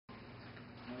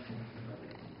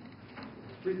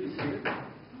Please be seated.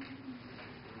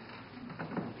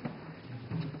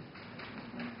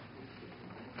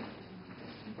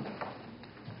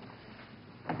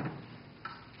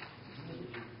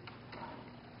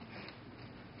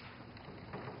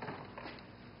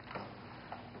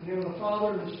 In the name of the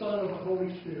Father, and the Son, and the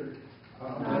Holy Spirit.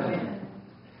 Amen.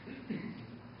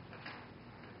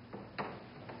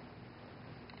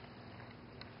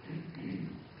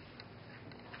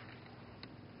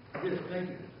 Yes, thank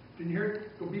you. Did you hear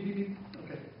it? Go beep, beep, beep.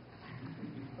 Okay.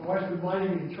 My wife's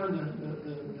reminding me to turn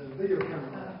the video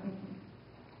camera on.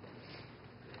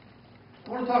 I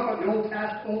want to talk about the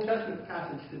Old Testament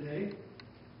passage today.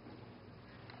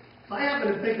 I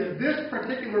happen to think that this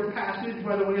particular passage,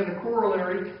 by the way, in the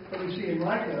corollary that we see in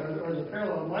Micah, or the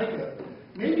parallel in Micah,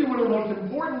 may be one of the most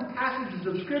important passages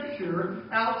of Scripture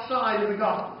outside of the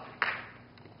Gospels.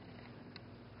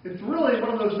 It's really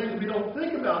one of those things we don't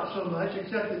think about so much,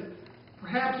 except that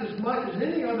perhaps as much as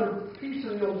any other piece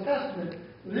of the Old Testament,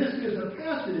 this is a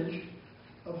passage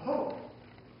of hope.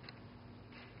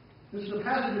 This is a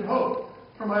passage of hope.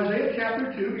 From Isaiah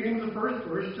chapter 2, beginning with the first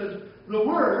verse, it says, "The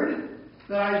word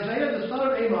that Isaiah the son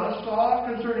of Amos saw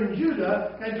concerning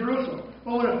Judah and Jerusalem."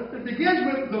 Well, it begins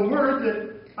with the word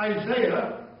that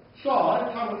Isaiah saw.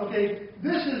 It's talking about, okay,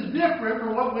 this is different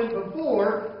from what went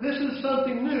before. This is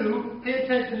something new. Pay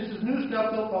attention. This is new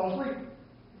stuff. Don't fall asleep.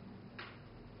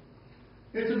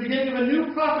 It's the beginning of a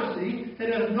new prophecy that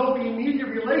has no immediate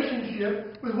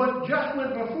relationship with what just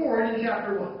went before it in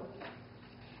chapter 1.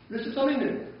 This is something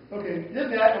new. Okay, did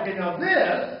that. Okay, now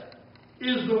this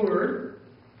is the word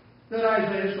that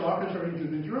Isaiah saw concerning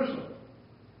Judah and Jerusalem.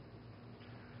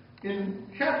 In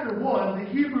chapter 1, the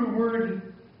Hebrew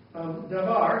word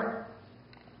davar,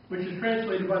 which is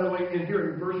translated, by the way, in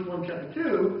here in verse 1, chapter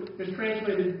 2, is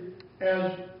translated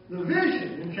as the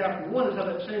vision. In chapter 1 is how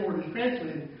that same word is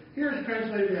translated. Here it's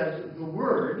translated as the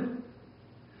word.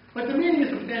 But the meaning is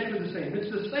substantially the same. It's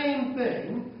the same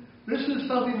thing. This is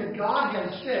something that God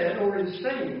has said or is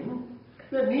saying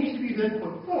that needs to be then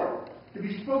put forth, to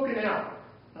be spoken out,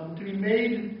 to be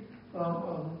made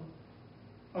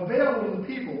available to the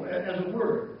people as a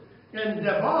word. And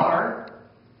davar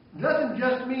doesn't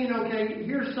just mean, okay,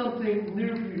 here's something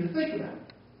new for you to think about.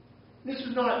 This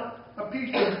is not a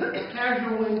piece of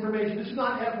casual information. This is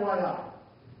not FYI.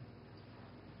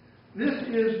 This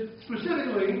is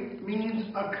specifically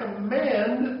means a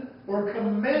command or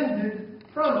commended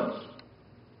promise.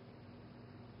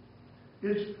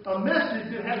 It's a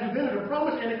message that has within it a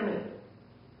promise and a command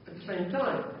at the same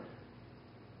time.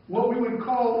 What we would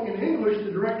call in English,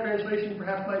 the direct translation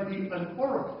perhaps might be an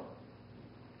oracle,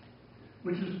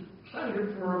 which is slightly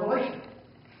different from a revelation.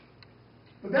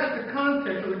 But that's the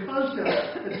context or the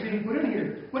concept that's being put in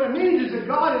here. What it means is that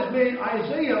God has made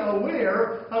Isaiah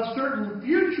aware of certain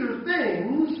future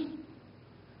things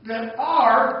that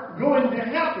are going to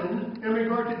happen in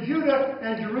regard to Judah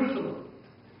and Jerusalem.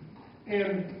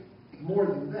 And more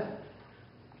than that.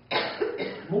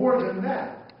 More than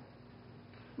that.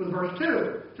 With verse 2,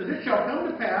 it says, "It shall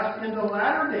come to pass in the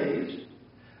latter days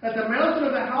that the mountain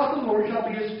of the house of the Lord shall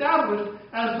be established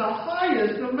as the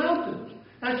highest of mountains,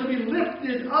 and shall be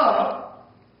lifted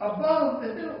up above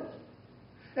the hills.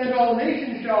 And all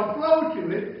nations shall flow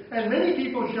to it, and many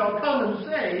people shall come and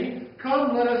say,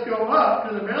 Come, let us go up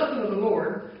to the mountain of the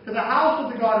Lord, to the house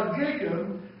of the God of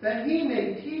Jacob, that he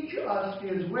may teach us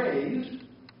his ways,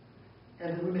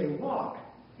 and that we may walk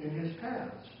in his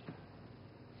paths.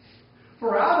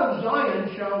 For out of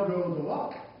Zion shall go the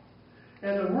law,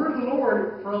 and the word of the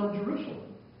Lord from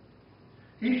Jerusalem.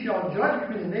 He shall judge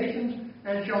between the nations,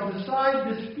 and shall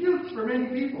decide disputes for many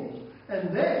peoples,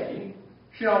 and they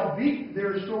shall beat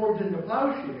their swords into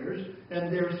plowshares,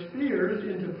 and their spears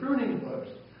into pruning hooks.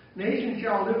 Nation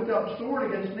shall lift up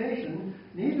sword against nation,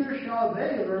 neither shall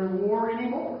they learn war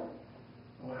anymore.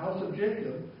 O house of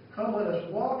Jacob, come, let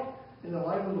us walk in the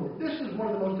light of the Lord." This is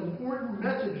one of the most important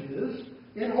messages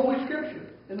in Holy Scripture,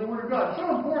 in the Word of God.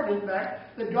 So important, in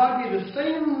fact, that God gave the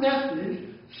same message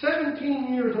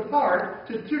 17 years apart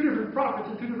to two different prophets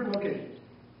in two different locations.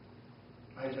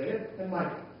 Isaiah and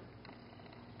Micah.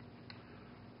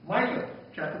 Micah,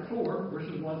 chapter 4,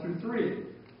 verses 1 through 3.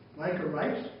 Micah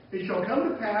writes, "It shall come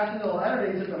to pass in the latter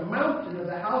days that the mountain of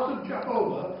the house of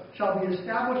Jehovah shall be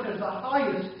established as the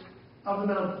highest of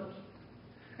the mountains.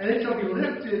 And it shall be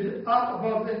lifted up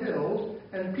above the hills,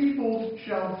 and peoples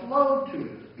shall flow to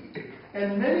it.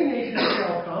 And many nations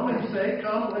shall come and say,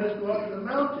 Come, let us go up to the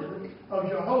mountain of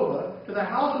Jehovah, to the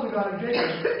house of the God of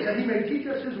Jacob, that he may teach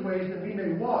us his ways, and we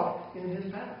may walk in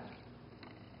his paths."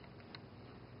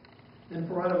 And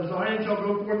for out of Zion shall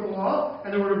go forth the law,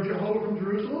 and the word of Jehovah from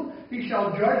Jerusalem. He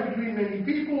shall judge between many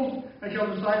peoples, and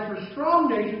shall decide for strong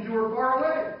nations who are far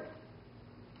away.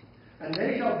 And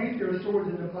they shall beat their swords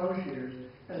into plowshares,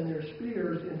 and their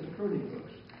spears into pruning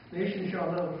hooks. Nation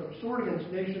shall not lift up sword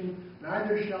against nation,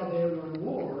 neither shall they learn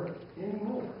war any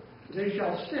more. They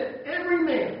shall sit every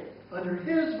man under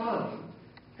his vine,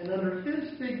 and under his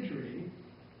fig tree,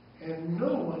 and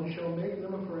no one shall make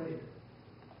them afraid.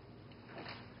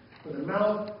 For the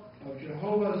mouth of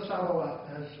Jehovah Sabaoth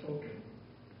has spoken.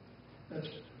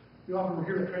 You often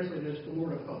hear it translated as the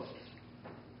Lord of hosts.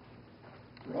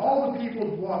 For all the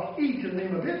peoples walk each in the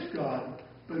name of its God,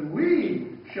 but we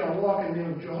shall walk in the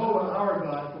name of Jehovah our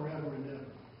God forever and ever.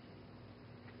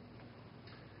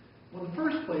 Well, in the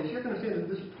first place, you're going to say that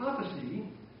this prophecy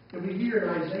that we hear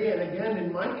in Isaiah and again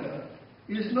in Micah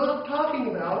is not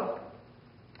talking about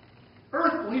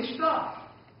earthly stuff.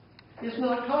 It's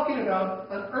not talking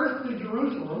about an earthly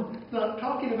Jerusalem. It's not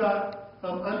talking about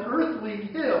an earthly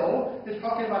hill. It's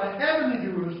talking about a heavenly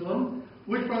Jerusalem,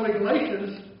 which by the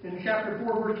Galatians in chapter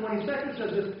 4, verse 22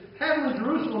 says this, heavenly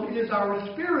Jerusalem is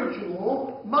our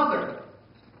spiritual mother.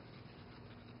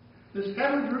 This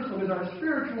heavenly Jerusalem is our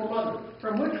spiritual mother,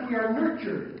 from which we are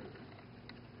nurtured.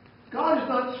 God is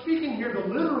not speaking here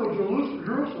the literal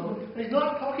Jerusalem, and He's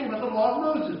not talking about the law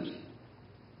of Moses.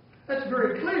 That's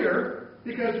very clear,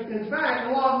 because, in fact,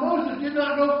 the law of Moses did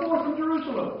not go forth from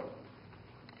Jerusalem.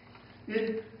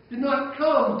 It did not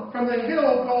come from the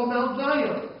hill called Mount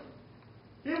Zion.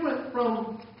 It went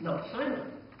from Mount Sinai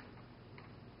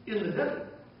in the desert.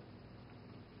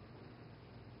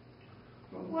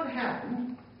 But what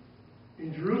happened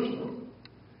in Jerusalem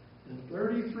in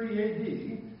 33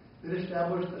 A.D. that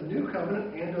established a new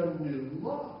covenant and a new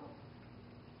law?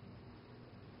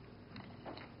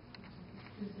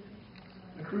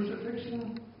 The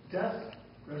crucifixion, death,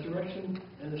 resurrection,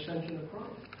 and ascension of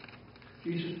Christ.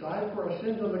 Jesus died for our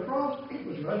sins on the cross,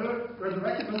 was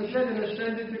resurrected from the dead, and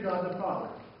ascended to God the Father.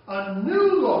 A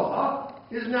new law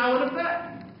is now in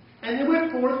effect. And it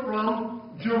went forth from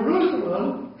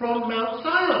Jerusalem, from Mount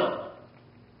Sinai.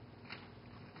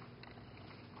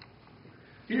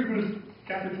 Hebrews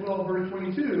chapter 12, verse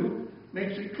 22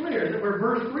 makes it clear that where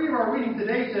verse 3 of our reading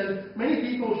today says,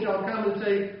 many people shall come and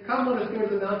say, come, let us go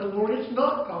to the Mount of the Lord. It's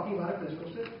not talking about a physical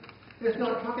city. It's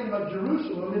not talking about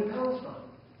Jerusalem in Palestine.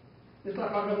 It's not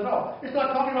talking about it at all. It's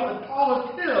not talking about the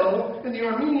tallest hill in the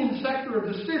Armenian sector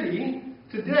of the city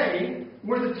today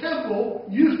where the temple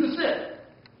used to sit,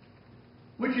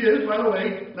 which is, by the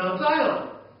way, Mount Zion.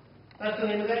 That's the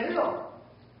name of that hill.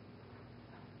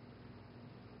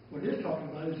 What it is talking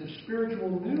about is the spiritual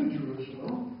New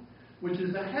Jerusalem, which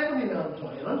is the heavenly Mount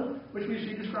Zion, which we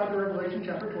see described in Revelation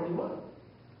chapter 21.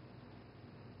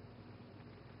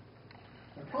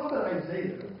 The prophet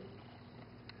Isaiah,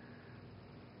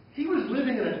 he was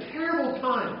living in a terrible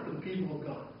time for the people of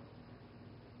God.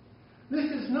 This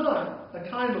is not a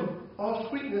time of all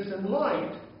sweetness and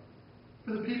light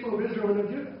for the people of Israel and of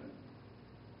Judah.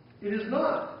 It is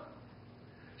not.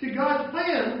 See, God's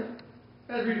plan,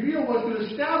 as revealed, was to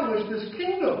establish this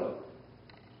kingdom.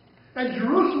 And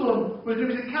Jerusalem was to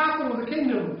be the capital of the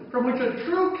kingdom, from which a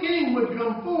true king would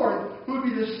come forth, who would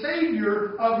be the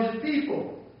savior of his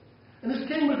people. And this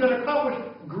king was going to accomplish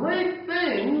great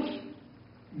things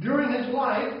during his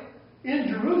life in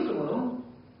Jerusalem,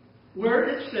 where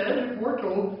it said and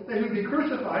foretold that he would be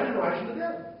crucified and rise from the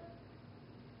dead.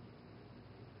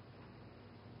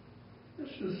 This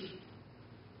is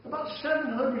about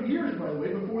 700 years, by the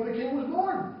way, before the king was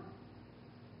born,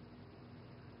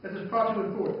 that this prophecy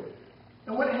went forth.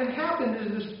 And what had happened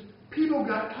is this people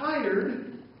got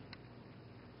tired.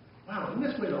 Wow, isn't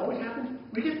this the way it always happens?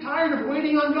 We get tired of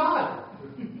waiting on God.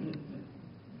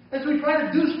 And so we try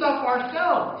to do stuff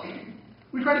ourselves.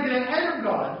 We try to get ahead of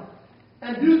God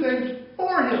and do things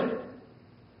for Him.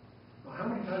 Well, how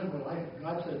many times in my life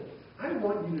God said, I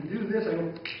want you to do this. I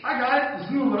go, I got it.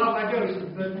 Zoom, and off I go. He says,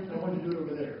 I want you to do it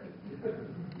over there.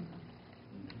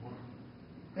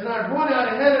 And I've run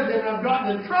out ahead of Him, and I've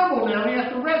gotten in trouble now. He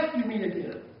has to rescue me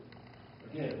again.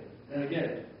 Again and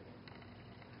again.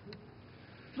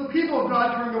 So the people of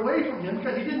God turned away from Him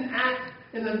because He didn't act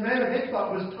in the manner they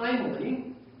thought was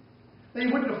timely. They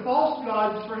went to false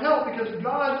gods for help because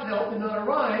God's help did not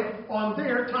arrive on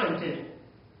their timetable.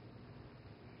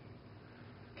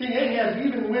 King Ahaz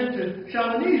even went to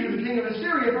Shalmaneser, the king of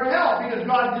Assyria, for help because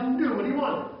God didn't do what he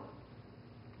wanted.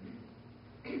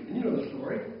 And you know the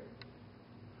story.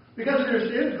 Because of their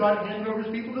sins, God handed over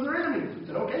his people to their enemies. He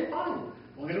said, okay, fine.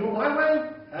 We're going to do it my way.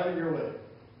 Have it your way.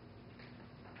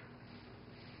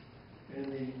 And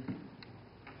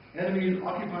the Enemies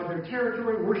occupied their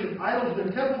territory, worshipped idols in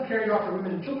the temple, carried off their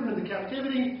women and children into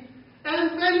captivity,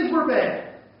 and things were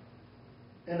bad.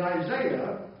 And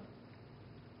Isaiah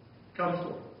comes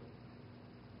forth.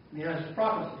 And he has his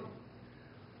prophecy.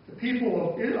 The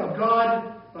people of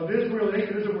God, of Israel, the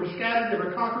nation of Israel, were scattered, they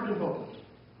were conquered and hopeless.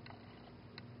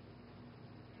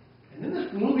 And in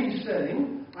this gloomy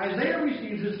setting, Isaiah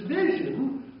receives this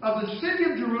vision of the city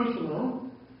of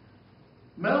Jerusalem,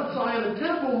 Mount Zion, the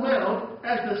Temple Mount,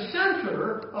 as the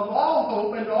center of all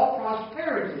hope and all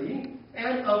prosperity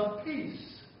and of peace,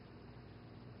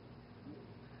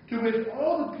 to which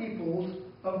all the peoples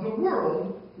of the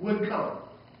world would come.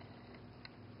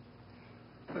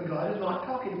 But God is not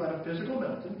talking about a physical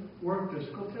mountain or a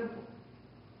physical temple.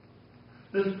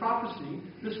 This prophecy,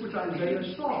 this which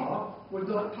Isaiah saw, was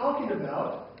not talking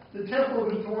about the temple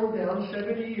that was torn down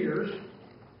 70 years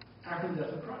after the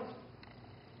death of Christ.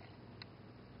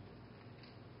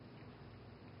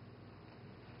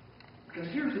 Because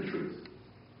here's the truth.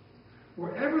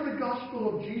 Wherever the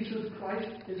gospel of Jesus Christ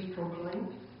is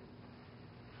proclaimed,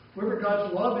 wherever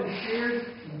God's love is shared,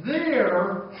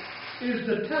 there is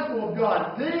the temple of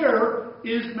God. There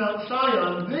is Mount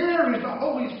Zion. There is the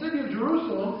holy city of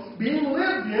Jerusalem being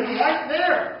lived in right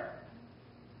there.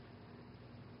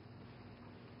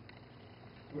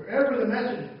 Wherever the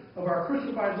message of our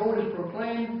crucified Lord is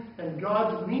proclaimed and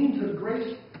God's means of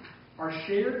grace are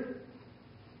shared,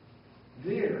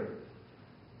 there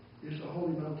is the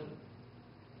holy mountain.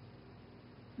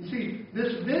 You see,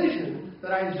 this vision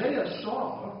that Isaiah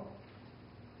saw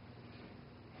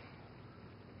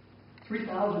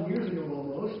 3,000 years ago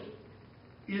almost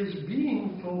is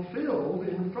being fulfilled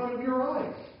in front of your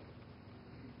eyes.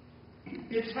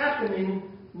 It's happening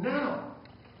now.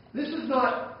 This is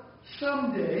not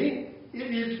someday.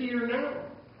 It is here now.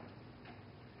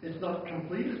 It's not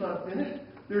complete. It's not finished.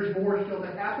 There's more still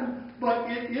to happen. But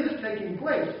it is taking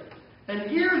place. And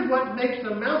here's what makes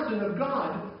the mountain of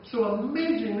God so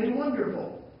amazingly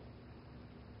wonderful.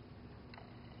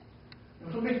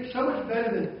 It makes it so much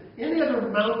better than any other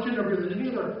mountain of religion, any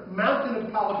other mountain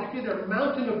of politics, any other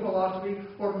mountain of philosophy,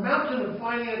 or mountain of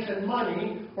finance and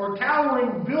money, or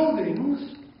towering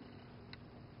buildings,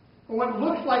 or what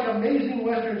looks like amazing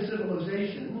Western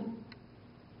civilization.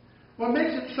 What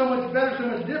makes it so much better, so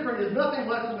much different, is nothing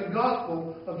less than the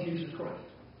gospel of Jesus Christ.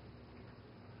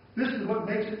 This is what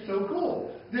makes it so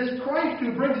cool. This Christ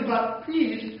who brings about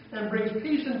peace and brings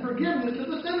peace and forgiveness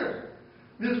to the sinner.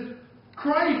 This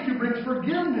Christ who brings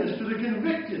forgiveness to the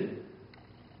convicted.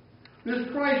 This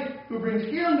Christ who brings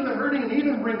healing to the hurting and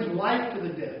even brings life to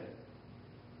the dead.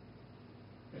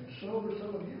 And so for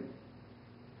some of you.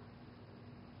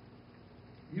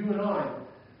 You and I,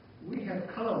 we have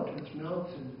come to this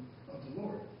mountain of the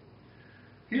Lord.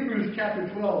 Hebrews chapter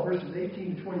 12, verses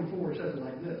 18 to 24 says it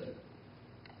like this.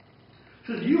 It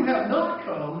says, you have not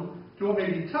come to what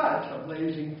may be touched, a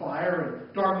blazing fire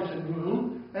and darkness and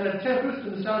gloom, and a tempest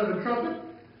and the sound of a trumpet,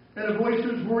 and a voice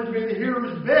whose words made the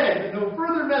hearers beg that no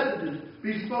further messages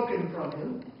be spoken from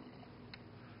him.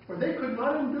 For they could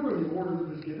not endure the order that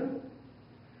was given.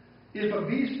 If a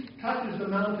beast touches the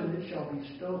mountain, it shall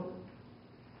be stoned.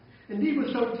 Indeed, it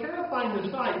was so terrifying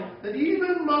the sight that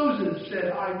even Moses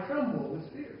said, I tremble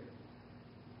with fear.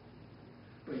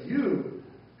 But you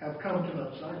have come to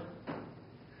Mount Zion,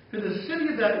 to the city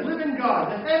of that living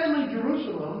God, the heavenly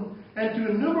Jerusalem, and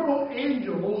to innumerable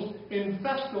angels in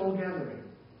festal gathering,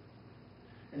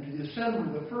 and to the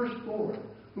assembly of the firstborn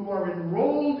who are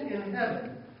enrolled in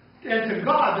heaven, and to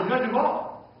God, the judge of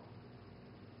all,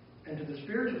 and to the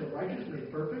spirits of the righteous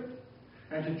made perfect,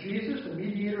 and to Jesus, the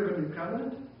mediator of a new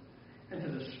covenant, and to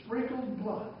the sprinkled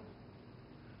blood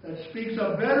that speaks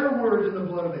a better word than the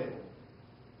blood of Abel.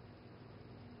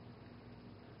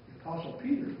 The Apostle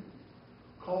Peter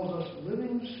calls us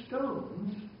living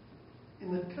stones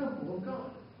in the temple of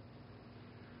God.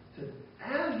 So,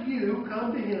 as you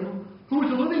come to him, who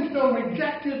is a living stone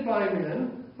rejected by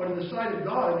men, but in the sight of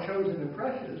God chosen and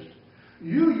precious,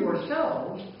 you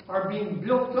yourselves are being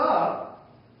built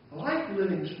up like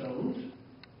living stones.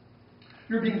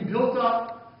 You're being built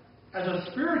up as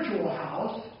a spiritual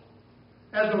house,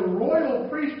 as a royal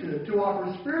priesthood to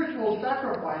offer spiritual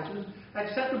sacrifices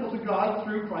acceptable to God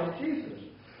through Christ Jesus.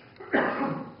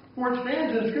 For it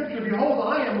stands in Scripture, behold,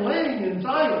 I am laying in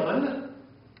Zion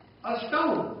a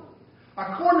stone,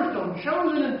 a cornerstone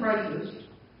chosen and precious,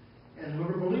 and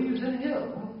whoever believes in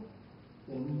him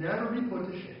will never be put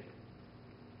to shame.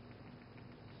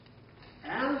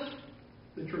 As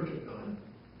the church of God,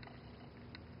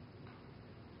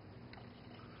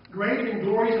 great and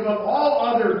glorious above all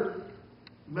other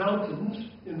mountains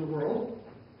in the world,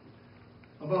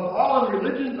 above all other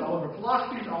religions, all other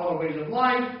philosophies, all other ways of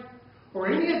life, or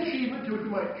any achievement to which we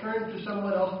might turn to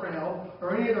someone else for help,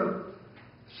 or any other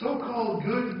so-called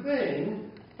good thing,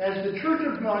 as the Church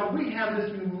of God, we have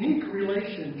this unique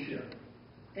relationship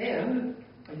and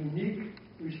a unique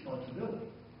responsibility.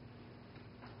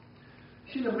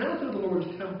 See, the mountain of the Lord's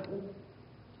temple,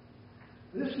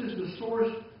 this is the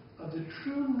source of the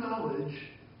true knowledge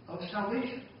of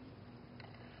salvation.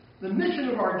 The mission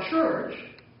of our church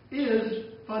is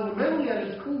fundamentally at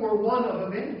its core one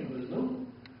of evangelism,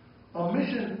 a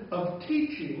mission of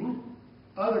teaching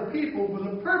other people for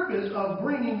the purpose of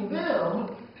bringing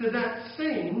them to that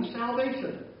same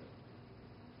salvation.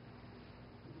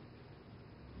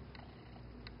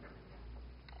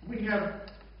 We have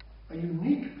a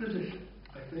unique position,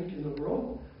 I think, in the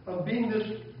world of being this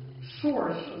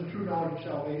source of the true knowledge of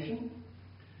salvation.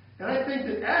 And I think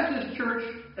that as this church,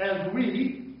 as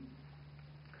we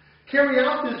carry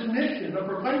out this mission of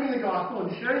proclaiming the gospel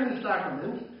and sharing the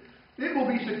sacraments, it will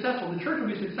be successful. The church will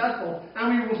be successful.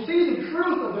 And we will see the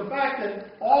truth of the fact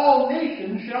that all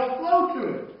nations shall flow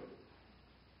to it.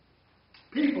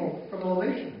 People from all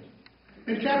nations.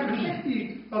 In chapter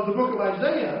 60 of the book of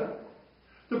Isaiah,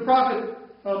 the prophet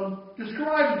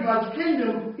describes God's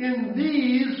kingdom in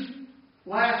these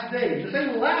last days. The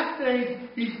same last days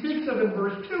he speaks of in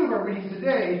verse 2 of our reading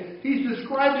today, he's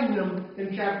describing them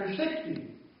in chapter 60.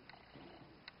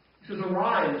 He says,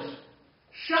 "Arise,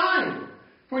 shine,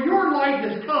 for your light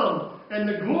has come, and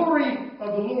the glory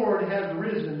of the Lord has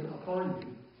risen upon you.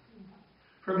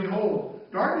 For behold,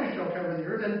 darkness shall cover the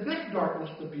earth, and thick darkness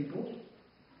the peoples.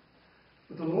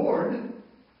 But the Lord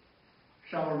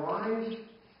shall arise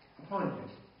upon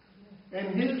you,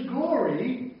 and his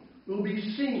glory will be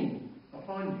seen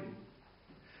upon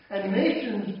you. And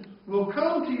nations will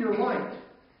come to your light,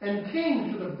 and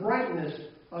kings to the brightness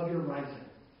of your rising."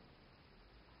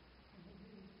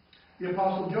 The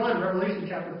Apostle John, in Revelation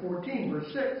chapter 14,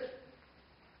 verse 6.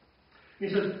 He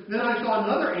says, "Then I saw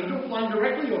another angel flying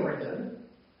directly overhead,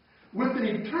 with an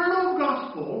eternal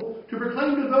gospel to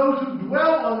proclaim to those who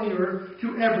dwell on the earth,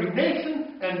 to every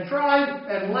nation and tribe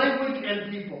and language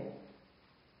and people."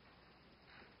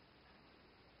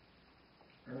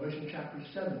 Revelation chapter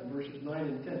 7, verses 9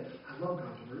 and 10. I love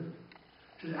God's word.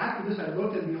 It says, "After this I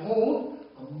looked, and behold,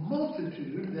 a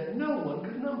multitude that no one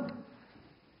could number,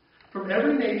 from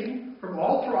every nation, from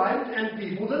all tribes and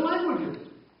peoples and languages,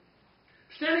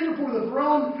 standing before the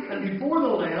throne and before the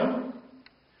Lamb,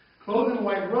 clothed in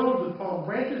white robes with palm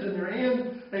branches in their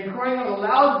hands, and crying out with a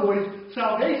loud voice,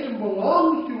 'Salvation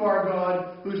belongs to our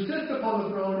God, who sits upon the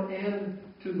throne, and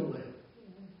to the Lamb.'"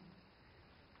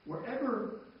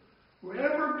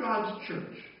 Wherever God's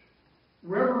church,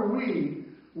 wherever we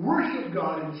worship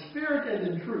God in spirit and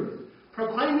in truth,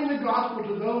 proclaiming the gospel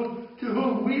to those to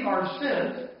whom we are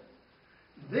sent,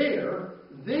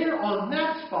 there on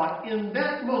that spot, in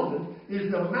that moment,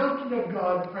 is the mountain of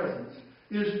God's presence,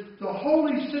 is the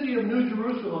holy city of New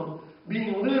Jerusalem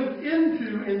being lived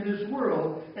into in this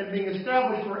world and being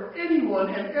established for anyone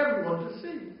and everyone to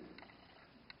see.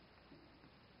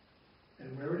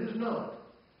 And where it is not,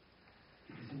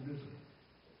 it is invisible.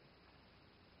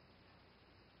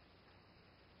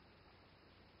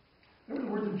 Remember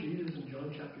the words of Jesus in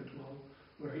John chapter 12,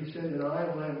 where he said, "And I,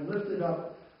 when I am lifted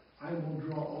up, I will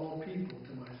draw all people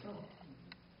to myself."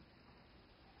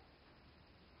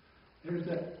 There's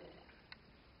that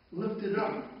lifted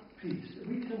up piece that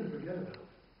we tend to forget about.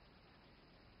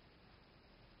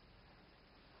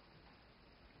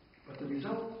 But the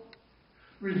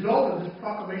result of this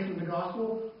proclamation of the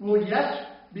gospel will, yes,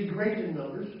 be great in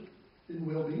numbers. It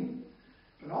will be.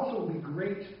 But also will be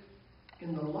great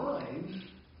in the lives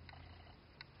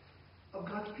of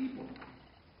God's people.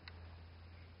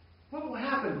 What will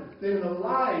happen then in the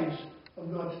lives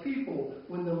of God's people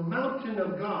when the mountain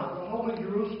of God, the Holy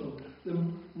Jerusalem, the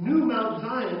new Mount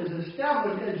Zion, is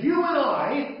established as you and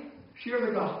I share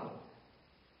the gospel?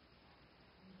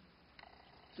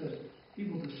 It says, "He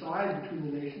will decide between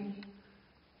the nations,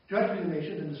 judge between the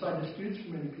nations, and decide disputes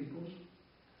for many peoples.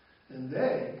 And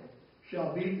they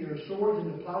shall beat their swords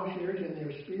into plowshares and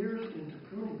their spears into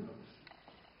pruning hooks."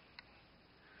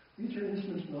 These are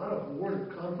instruments not of war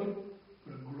and conflict,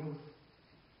 but of growth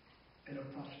and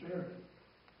of prosperity.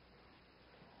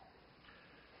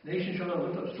 "Nation shall not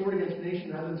lift up sword against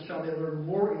nation, neither shall they learn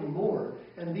war anymore."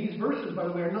 And these verses, by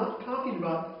the way, are not talking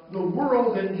about the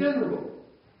world in general.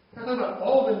 They're talking about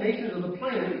all the nations of the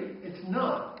planet. It's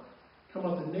not. It's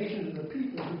talking about the nations and the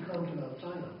people who come to Mount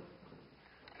Sinai.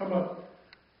 It's talking about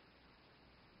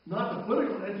not the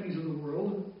political entities of the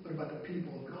world, but about the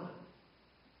people of God.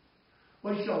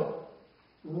 What shall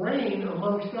reign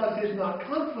amongst us is not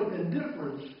conflict and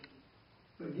difference,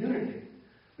 but unity.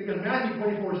 Because Matthew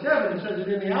 24:7 says that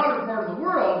in the outer part of the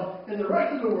world, in the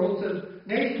rest of the world, it says,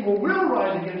 nation will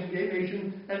rise against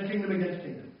nation and kingdom against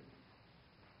kingdom.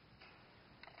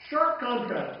 Sharp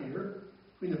contrast here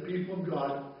between the people of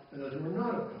God and those who are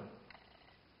not of God.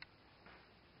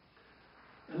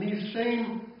 And these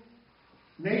same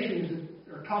nations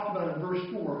that are talked about in verse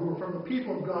 4, who are from the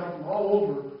people of God from all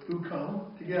over, who come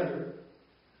together,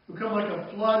 who come like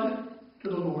a flood to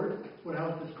the Lord, what how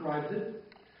it describes it.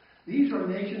 These are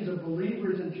nations of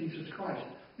believers in Jesus Christ.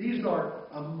 These are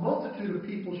a multitude of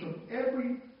peoples from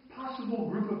every possible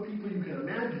group of people you can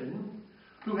imagine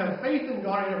who have faith in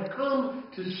God and have come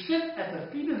to sit at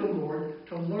the feet of the Lord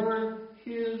to learn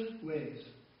His ways,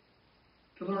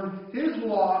 to learn His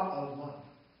law of love.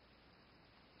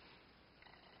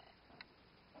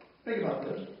 Think about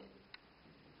this.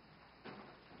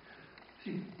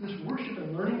 See, this worship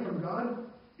and learning from God,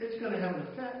 it's going to have an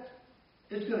effect.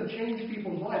 It's going to change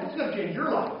people's lives. It's going to change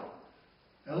your life.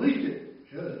 At least it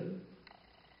should.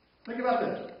 Think about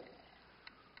this.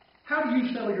 How do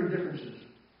you settle your differences?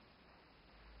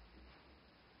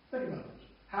 Think about this.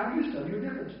 How do you settle your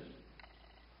differences?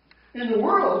 In the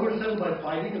world, they're settled by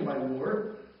fighting and by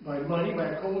war, by money, by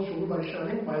a cold shoulder, by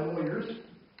shunning, by lawyers,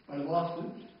 by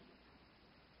lawsuits.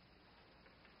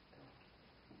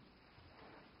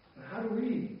 But how do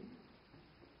we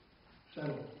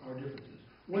settle our differences?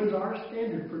 What is our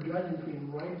standard for judging between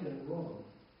right and wrong?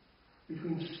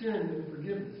 Between sin and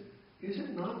forgiveness? Is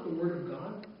it not the Word of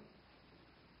God?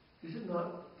 Is it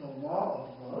not the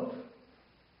law of love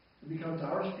that becomes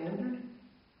our standard?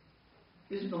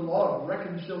 Is it the law of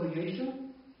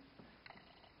reconciliation?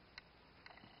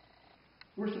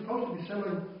 We're supposed to be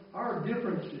settling our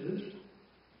differences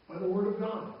by the Word of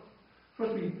God. We're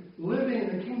supposed to be living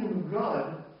in the kingdom of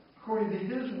God according to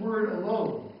His Word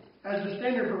alone, as the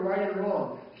standard for right and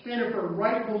wrong, standard for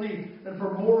right belief and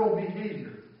for moral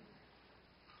behavior.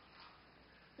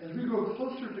 As we grow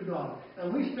closer to God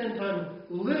and we spend time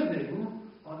living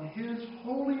on His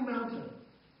holy mountain,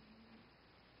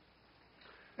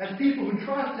 as people who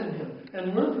trust in Him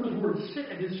and learn from His Word, sit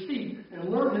at His feet and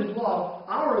learn His law,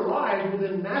 our lives will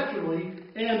then naturally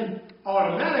and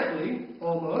automatically,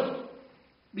 almost,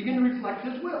 begin to reflect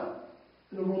His will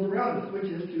in the world around us, which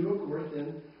is to, of course,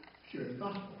 then share the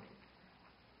gospel.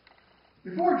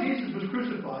 Before Jesus was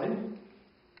crucified,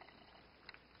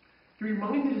 He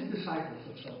reminded His disciples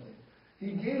of something.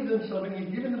 He gave them something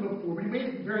He'd given them before, but He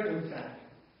made it very emphatic.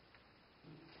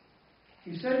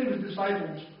 He said to His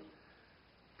disciples,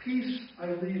 "Peace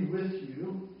I leave with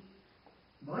you,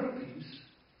 my peace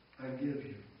I give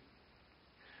you."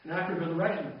 And after the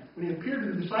resurrection, when He appeared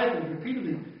to the disciples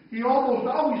repeatedly, He almost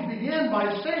always began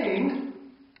by saying,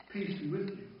 "Peace be with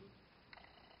you."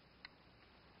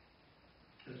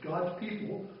 As God's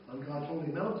people on God's holy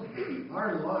mountain,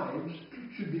 our lives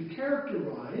should be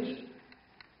characterized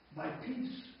by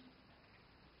peace.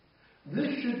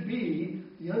 This should be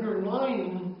the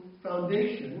underlying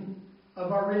foundation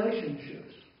of our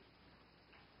relationships,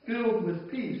 filled with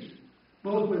peace,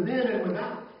 both within and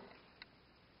without.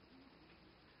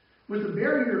 With the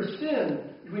barrier of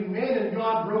sin between man and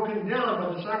God broken down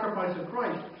by the sacrifice of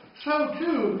Christ, so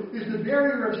too is the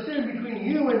barrier of sin between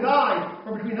you and I,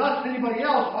 or between us and anybody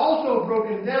else, also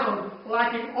broken down,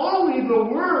 lacking only the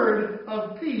word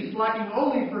of peace, lacking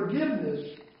only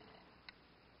forgiveness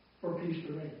for peace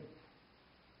to reign.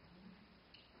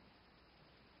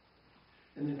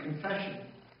 And then confession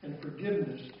and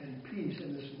forgiveness and peace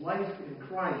and this life in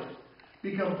Christ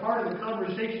become part of the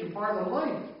conversation, part of the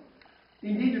life.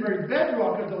 Indeed, the very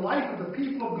bedrock of the life of the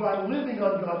people of God living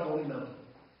on God's holy mountain.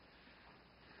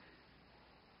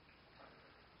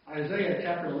 Isaiah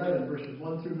chapter 11, verses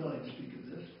 1 through 9 speak of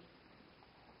this.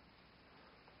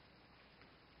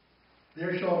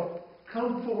 There shall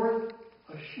come forth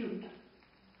a shoot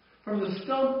from the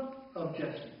stump of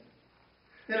Jesse,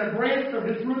 and a branch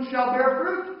from his roots shall bear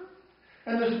fruit.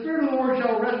 And the Spirit of the Lord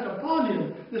shall rest upon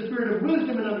him, the Spirit of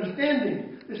wisdom and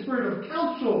understanding, the Spirit of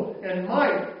counsel and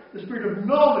might, the Spirit of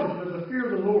knowledge and of the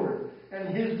fear of the Lord.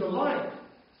 And his delight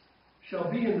shall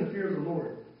be in the fear of the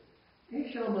Lord. He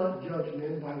shall not judge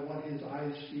men by what his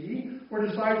eyes see, or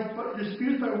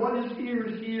dispute by what his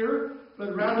ears hear,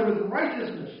 but rather with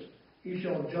righteousness he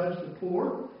shall judge the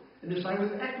poor, and decide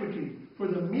with equity for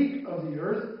the meek of the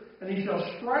earth. And he shall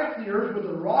strike the earth with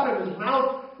the rod of his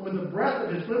mouth, and with the breath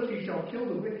of his lips he shall kill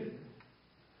the wicked.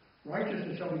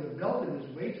 Righteousness shall be the belt of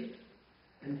his waist,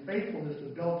 and faithfulness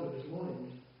the belt of his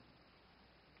loins.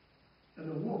 And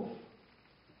the wolf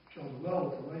shall dwell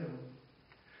with the lamb.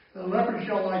 And the leopard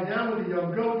shall lie down with the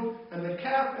young goat, and the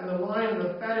calf and the lion and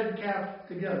the fatted calf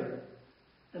together.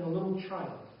 And a little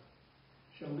child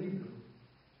shall lead them.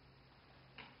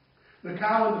 The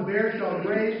cow and the bear shall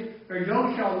graze, their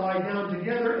young shall lie down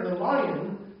together, and the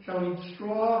lion shall eat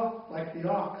straw like the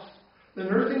ox. The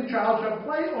nursing child shall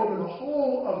play over the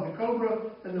hole of the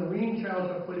cobra, and the weaned child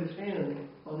shall put his hand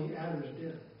on the adder's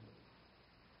den.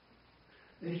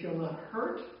 They shall not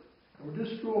hurt or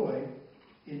destroy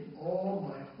in all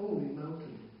my holy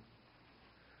mountain.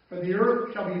 For the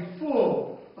earth shall be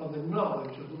full of the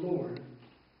knowledge of the Lord,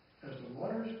 as the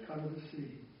waters cover the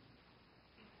sea.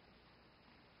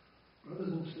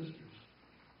 Brothers and sisters,